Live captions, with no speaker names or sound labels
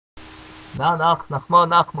Nanach, Nachma,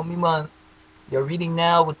 Nachma, You're reading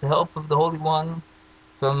now with the help of the Holy One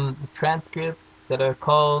from the transcripts that are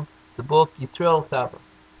called the book Yisroel Saba.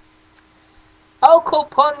 Al kol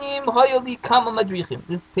panim hayali kama madrichim.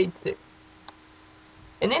 This is page 6.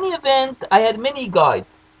 In any event, I had many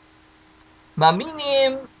guides.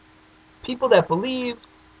 Maminim, people that believed.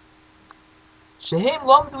 Shehem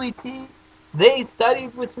lomdu iti, they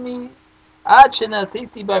studied with me. Ad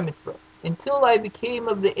shenasesi bar mitzvah, until I became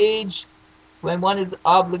of the age when one is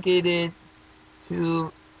obligated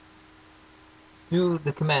to do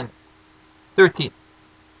the commandments. 13.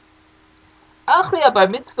 Achri bar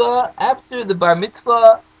mitzvah, after the bar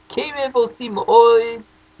mitzvah, kerev osi mo'od,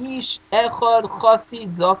 ish echad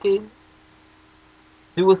chasid zaken.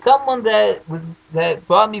 There was someone that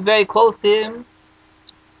brought me very close to him,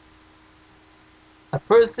 a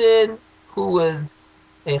person who was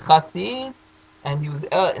a chasid, and he was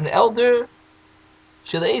an elder.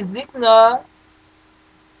 Shalei zikna,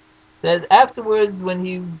 that afterwards, when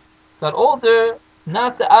he got older,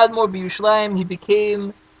 Nasa Admor b'Yushalayim, he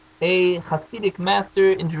became a Hasidic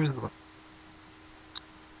master in Jerusalem.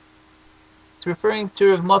 It's referring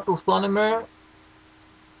to Rav Matul Slonemer,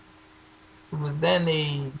 who was then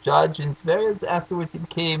a judge in Tiberias. Afterwards, he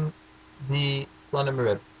became the Slonemer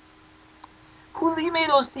Rebbe.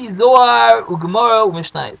 Zohar u'Gemara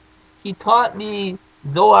u'Mishnayos. He taught me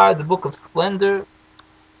Zohar, the book of splendor,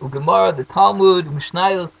 u'Gemara, the Talmud,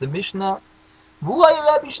 u'Mishnayos, the Mishnah.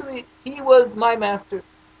 He was my master.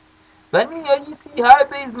 And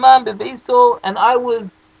I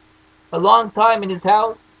was a long time in his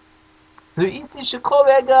house. And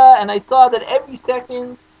I saw that every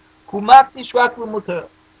second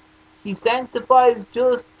he sanctifies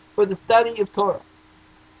just for the study of Torah.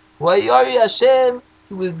 He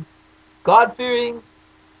was God-fearing,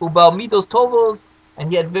 ubal midos tovos, and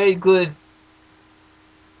he had very good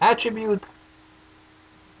attributes,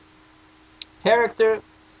 character.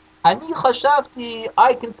 Ani chashavti,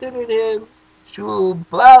 I considered him shu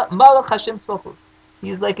malach Hashem tzvachos. He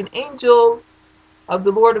is like an angel of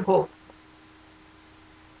the Lord of hosts.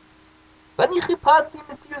 Vani chipasti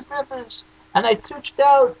mesiras nefesh, and I searched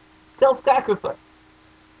out self-sacrifice.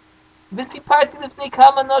 V'siparti lifnei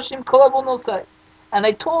kama noshim kol avonosai, and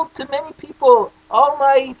I told to many people all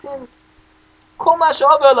my sins. Kol ma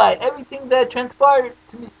she'avar alai, everything that transpired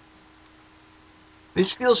to me.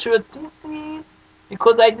 V'shvil sheratzisi,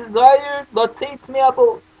 because I desired lotzeitz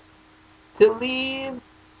me'abos, to leave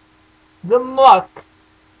the muck.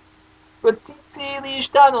 Ratzitzi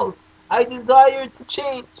liishtanos, I desired to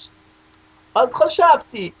change. Az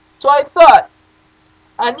chashavti, so I thought,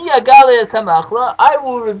 ani agale es hamachla, I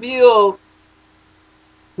will reveal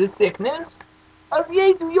the sickness. Az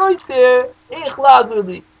yedu yoiser eich lazur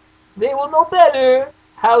li, they will know better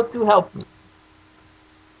how to help me.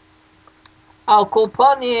 Al kol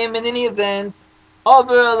panim, in any event,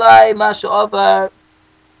 over alai masha over,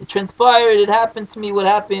 it transpired, it happened to me what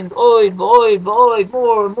happened, oid, v'oid, v'oid,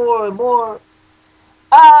 more, more, more.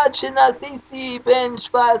 Ad shenasisi ben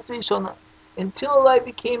shvas rishona, until I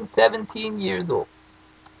became 17 years old.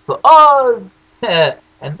 V'oz,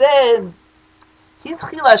 and then,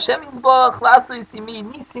 hizchil Hashem yizbarach laso yisimi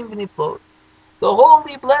nisim v'niflos. The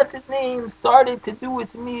holy blessed name started to do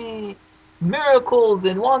with me miracles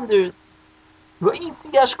and wonders. I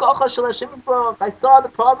saw the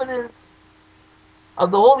providence of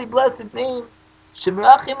the holy blessed name,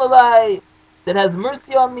 Shemrachim alai, that has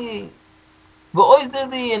mercy on me,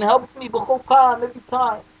 v'oizerli, and helps me b'chol pam, every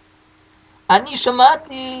time. Ani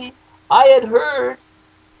shamati, I had heard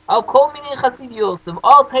al kol minei chasidios, of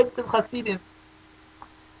all types of chasidim.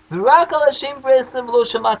 V'rak al Hashem Breslav lo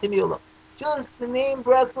shamati mi'olam, just the name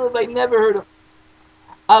Breslav I never heard of.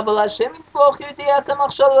 Aval Hashem yizboch yirtei asam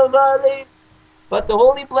achshav v'alev, but the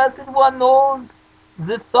Holy Blessed One knows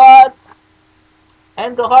the thoughts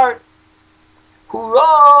and the heart.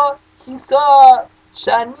 Hurrah! He saw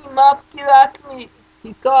Shani Mafkir Atzmi.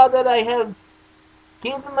 He saw that I have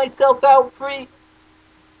given myself out free.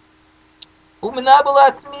 Umenabel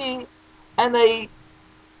Atzmi, and I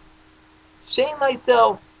shame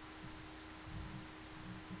myself.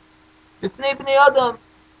 B'fnei b'nei Adam,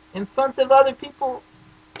 in front of other people.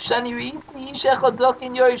 Shani Reisi Yishech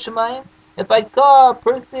Adzokin Yor Yishamayim. If I saw a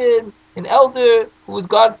person, an elder who was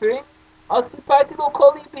God-fearing, I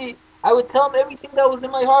would tell him everything that was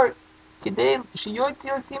in my heart, in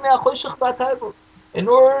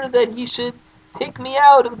order that he should take me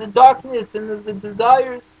out of the darkness and of the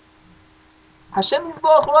desires. Hashem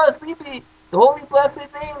Yisbarach Ras Libi, the holy blessed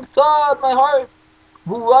name, saw my heart,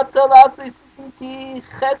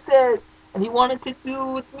 and he wanted to do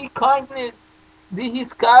with me kindness.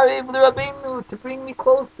 Vihiskarev Rabbeinu, to bring me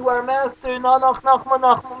close to our master, Nanach Nachman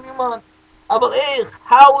Nachman Miman. Aber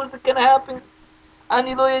how is it gonna happen?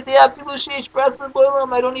 Ani lo yedei afilu sheish Breslev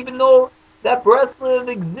boilam. I don't even know that Breslev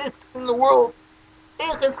exists in the world.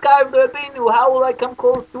 Iskarev Rabbeinu, how will I come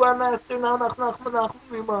close to our master, Nanach Nachman Nachman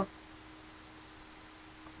Miman?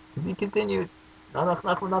 To be continued. Nanach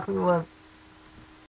Nachman Nachman Miman.